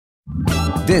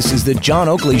This is the John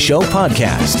Oakley Show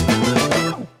podcast.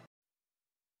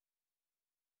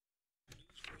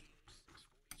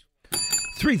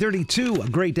 .332, a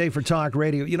great day for talk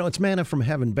radio. You know, it's manna from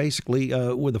heaven. Basically,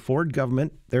 with the Ford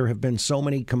government, there have been so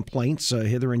many complaints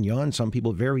hither and yon. Some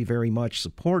people very, very much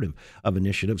supportive of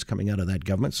initiatives coming out of that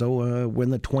government. So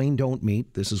when the twain don't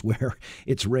meet, this is where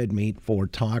it's red meat for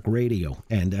talk radio.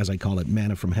 And as I call it,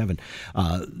 manna from heaven.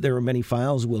 There are many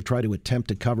files we'll try to attempt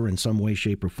to cover in some way,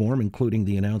 shape, or form, including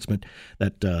the announcement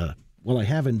that, I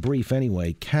have in brief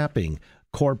anyway, capping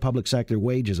core public sector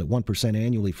wages at 1%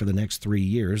 annually for the next 3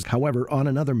 years. However, on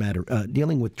another matter,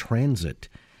 dealing with transit.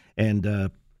 And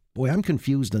I'm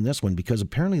confused on this one because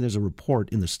apparently there's a report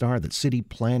in the Star that city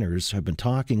planners have been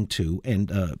talking to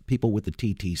and people with the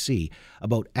TTC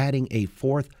about adding a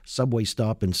fourth subway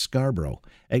stop in Scarborough,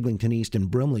 Eglinton East and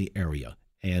Brimley area.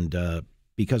 And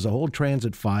because the whole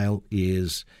transit file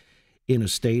is in a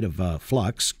state of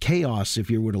flux, chaos, if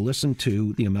you were to listen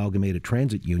to the Amalgamated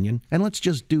Transit Union. And let's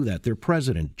just do that. Their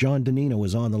president, John Di Nino,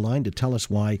 is on the line to tell us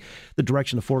why the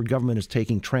direction the Ford government is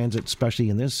taking transit, especially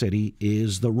in this city,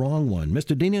 is the wrong one.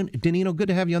 Mr. Di Nino, good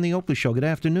to have you on the Oakley Show. Good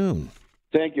afternoon.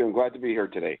 Thank you. I'm glad to be here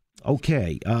today.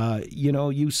 Okay.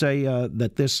 You say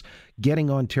that this Getting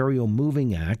Ontario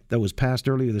Moving Act that was passed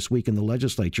earlier this week in the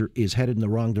legislature is headed in the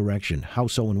wrong direction. How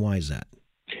so and why is that?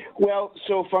 Well,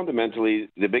 so fundamentally,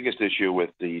 the biggest issue with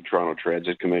the Toronto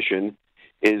Transit Commission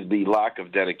is the lack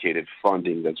of dedicated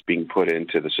funding that's being put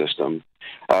into the system.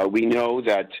 We know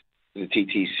that the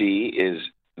TTC is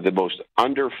the most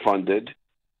underfunded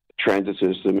transit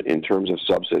system in terms of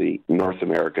subsidy North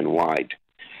American-wide.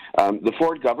 The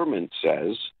Ford government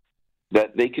says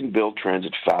that they can build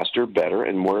transit faster, better,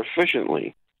 and more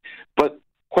efficiently. But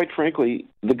quite frankly,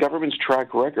 the government's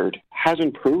track record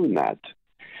hasn't proven that.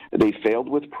 They failed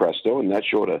with Presto, and that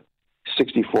showed a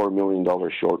 $64 million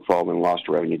shortfall in lost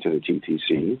revenue to the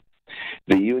TTC.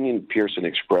 The Union Pearson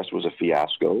Express was a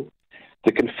fiasco.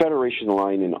 The Confederation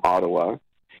line in Ottawa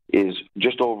is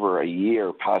just over a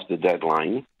year past the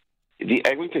deadline. The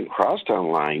Eglinton Crosstown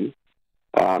line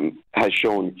has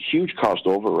shown huge cost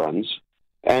overruns,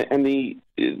 and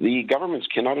the governments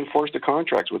cannot enforce the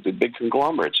contracts with the big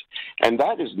conglomerates. And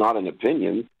that is not an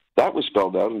opinion. That was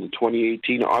spelled out in the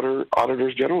 2018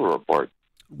 Auditor's General Report.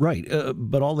 Right,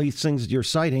 but all these things you're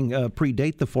citing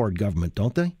predate the Ford government,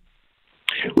 don't they?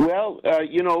 Well,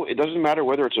 it doesn't matter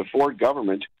whether it's a Ford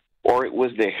government or it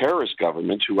was the Harris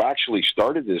government who actually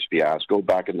started this fiasco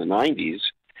back in the 90s.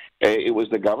 It was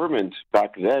the government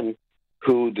back then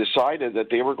who decided that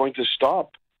they were going to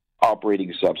stop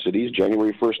operating subsidies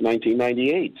January 1st,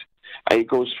 1998. It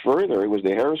goes further. It was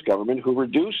the Harris government who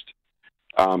reduced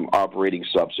operating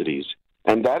subsidies,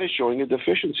 and that is showing a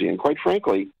deficiency. And quite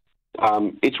frankly,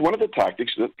 it's one of the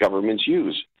tactics that governments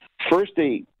use. First,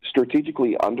 they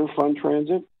strategically underfund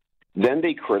transit, then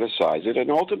they criticize it,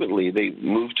 and ultimately they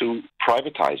move to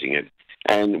privatizing it.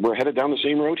 And we're headed down the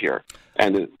same road here.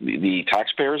 And the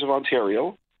taxpayers of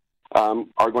Ontario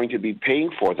are going to be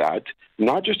paying for that,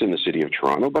 not just in the city of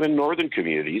Toronto, but in northern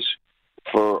communities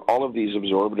for all of these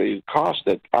absorbed costs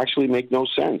that actually make no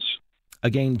sense.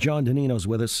 Again, John Di Nino's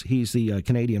with us. He's the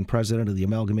Canadian president of the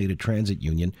Amalgamated Transit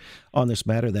Union on this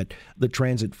matter that the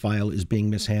transit file is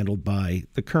being mishandled by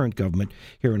the current government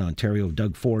here in Ontario,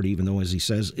 Doug Ford, even though, as he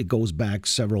says, it goes back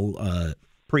several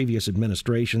previous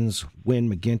administrations, Wynne,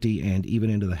 McGuinty, and even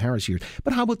into the Harris years.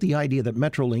 But how about the idea that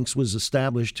Metrolinx was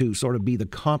established to sort of be the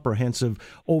comprehensive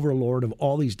overlord of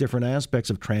all these different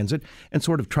aspects of transit and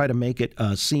sort of try to make it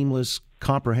a seamless,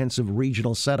 comprehensive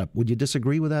regional setup? Would you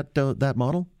disagree with that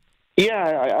model? Yeah,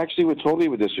 I actually would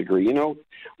totally disagree.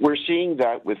 We're seeing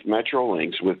that with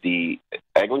Metrolinx, with the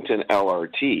Eglinton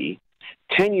LRT,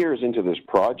 10 years into this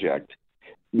project,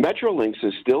 Metrolinx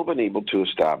has still been able to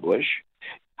establish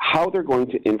how they're going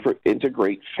to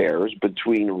integrate fares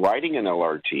between riding an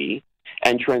LRT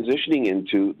and transitioning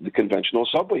into the conventional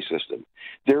subway system.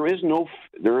 There is no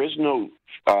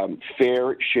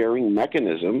fare sharing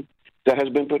mechanism that has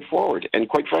been put forward. And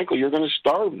quite frankly, you're going to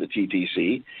starve the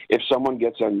TTC if someone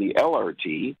gets on the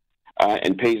LRT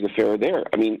and pays the fare there.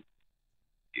 I mean,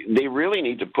 they really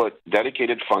need to put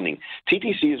dedicated funding.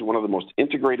 TTC is one of the most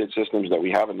integrated systems that we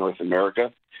have in North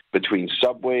America between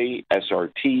subway,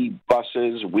 SRT,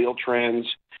 buses, wheel-trans,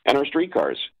 and our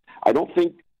streetcars. I don't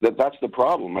think that that's the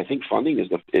problem. I think funding is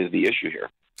the issue here.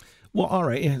 Well, all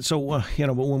right. And so,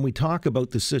 but when we talk about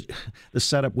the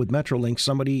setup with Metrolinx,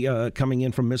 somebody coming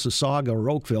in from Mississauga or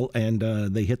Oakville and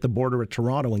they hit the border at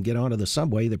Toronto and get onto the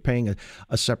subway, they're paying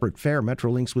a separate fare.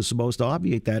 Metrolinx was supposed to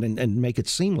obviate that and make it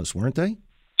seamless, weren't they?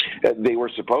 They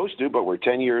were supposed to, but we're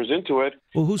 10 years into it.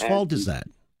 Well, whose fault is that?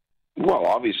 Well,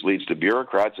 obviously, it's the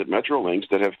bureaucrats at Metrolinx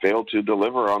that have failed to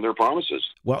deliver on their promises.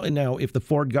 Well, and now, if the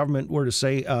Ford government were to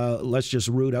say, let's just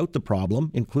root out the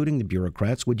problem, including the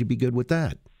bureaucrats, would you be good with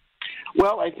that?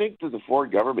 Well, I think that the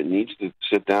Ford government needs to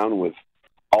sit down with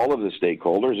all of the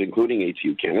stakeholders, including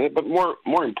ATU Canada, but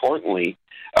more importantly,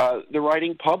 the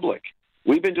riding public.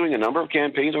 We've been doing a number of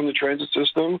campaigns on the transit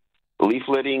system,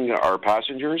 leafleting our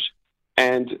passengers,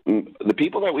 and the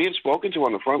people that we have spoken to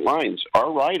on the front lines,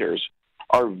 our riders,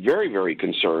 are very, very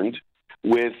concerned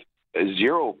with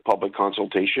zero public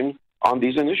consultation on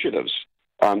these initiatives.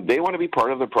 They want to be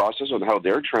part of the process on how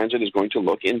their transit is going to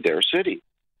look in their city,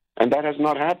 and that has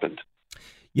not happened.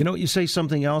 You know, you say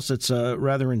something else that's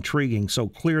rather intriguing, so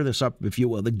clear this up, if you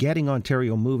will. The Getting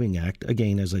Ontario Moving Act,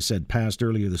 again, as I said, passed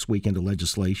earlier this week into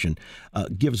legislation,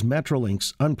 gives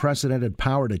Metrolinx unprecedented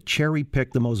power to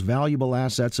cherry-pick the most valuable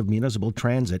assets of municipal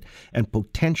transit and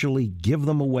potentially give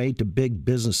them away to big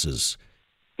businesses.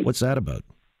 What's that about?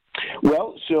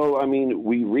 Well, so,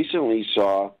 we recently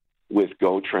saw with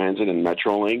GO Transit and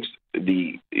Metrolinx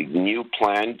the new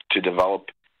plan to develop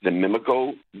the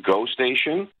Mimico GO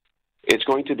station. It's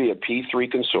going to be a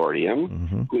P3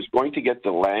 consortium who's going to get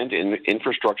the land and the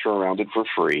infrastructure around it for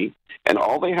free, and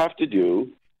all they have to do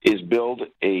is build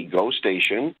a GO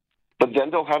station, but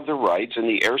then they'll have the rights and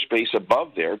the airspace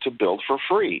above there to build for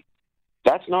free.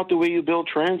 That's not the way you build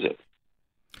transit.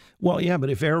 Well, yeah, but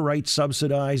if air rights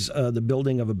subsidize the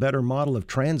building of a better model of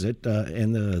transit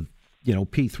and the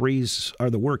P3s are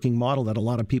the working model that a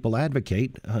lot of people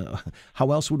advocate,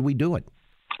 how else would we do it?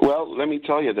 Well, let me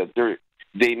tell you that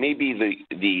they may be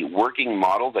the working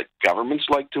model that governments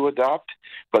like to adopt,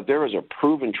 but there is a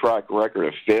proven track record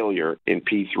of failure in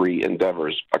P3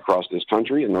 endeavors across this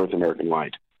country and North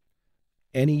American-wide.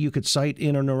 Any you could cite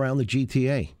in and around the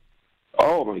GTA?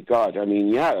 Oh, my God.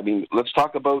 Let's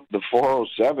talk about the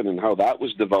 407 and how that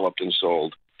was developed and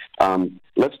sold.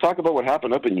 Let's talk about what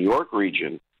happened up in York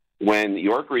Region when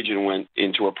York Region went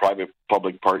into a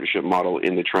private-public partnership model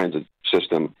in the transit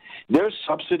system. Their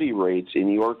subsidy rates in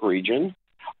York Region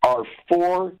are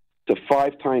 4 to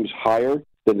 5 times higher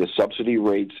than the subsidy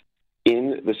rates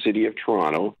in the City of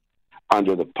Toronto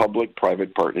under the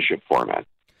public-private partnership format.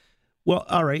 Well,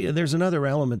 all right, there's another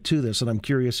element to this, and I'm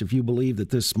curious if you believe that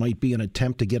this might be an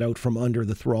attempt to get out from under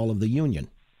the thrall of the union.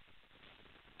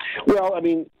 Well,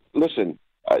 listen,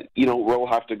 we'll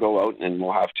have to go out and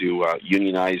we'll have to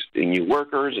unionize the new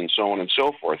workers and so on and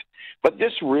so forth. But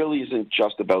this really isn't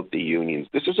just about the unions.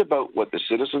 This is about what the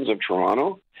citizens of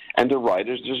Toronto and the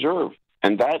riders deserve,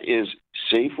 and that is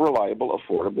safe, reliable,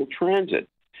 affordable transit.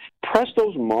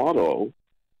 Presto's motto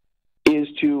is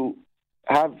to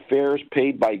have fares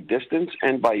paid by distance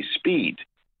and by speed.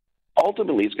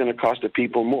 Ultimately, it's going to cost the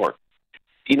people more.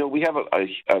 We have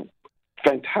a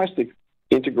fantastic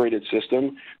integrated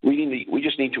system. We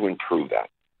just need to improve that.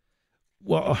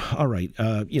 Well, all right.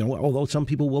 Although some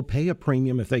people will pay a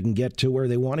premium if they can get to where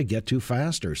they want to get to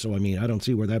faster. So, I don't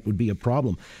see where that would be a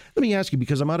problem. Let me ask you,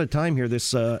 because I'm out of time here,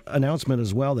 this announcement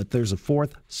as well that there's a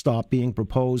fourth stop being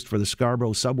proposed for the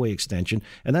Scarborough subway extension,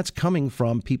 and that's coming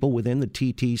from people within the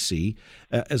TTC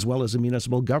as well as the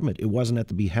municipal government. It wasn't at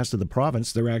the behest of the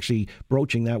province. They're actually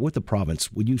broaching that with the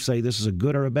province. Would you say this is a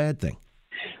good or a bad thing?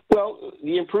 Well,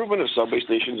 the improvement of subway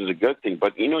stations is a good thing,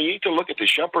 but you need to look at the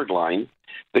Shepherd line.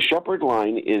 The Shepherd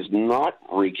line is not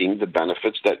reaping the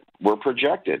benefits that were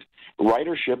projected.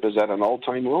 Ridership is at an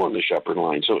all-time low on the Shepherd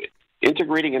line. So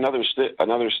integrating another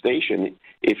station,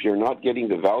 if you're not getting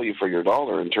the value for your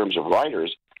dollar in terms of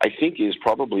riders, I think is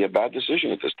probably a bad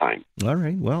decision at this time. All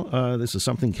right. Well, this is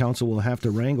something council will have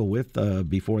to wrangle with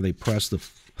before they press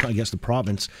the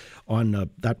province on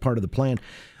that part of the plan.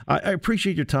 I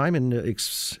appreciate your time and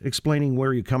explaining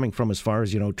where you're coming from as far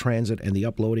as, transit and the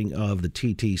uploading of the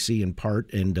TTC in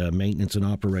part and maintenance and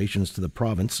operations to the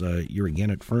province. You're again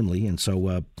it firmly. And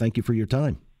so thank you for your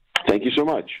time. Thank you so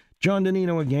much. John Di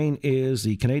Nino again is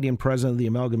the Canadian president of the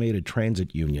Amalgamated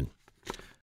Transit Union.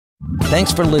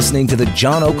 Thanks for listening to the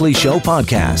John Oakley Show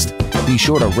podcast. Be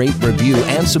sure to rate, review,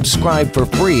 and subscribe for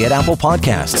free at Apple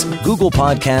Podcasts, Google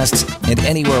Podcasts, and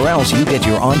anywhere else you get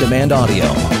your on-demand audio.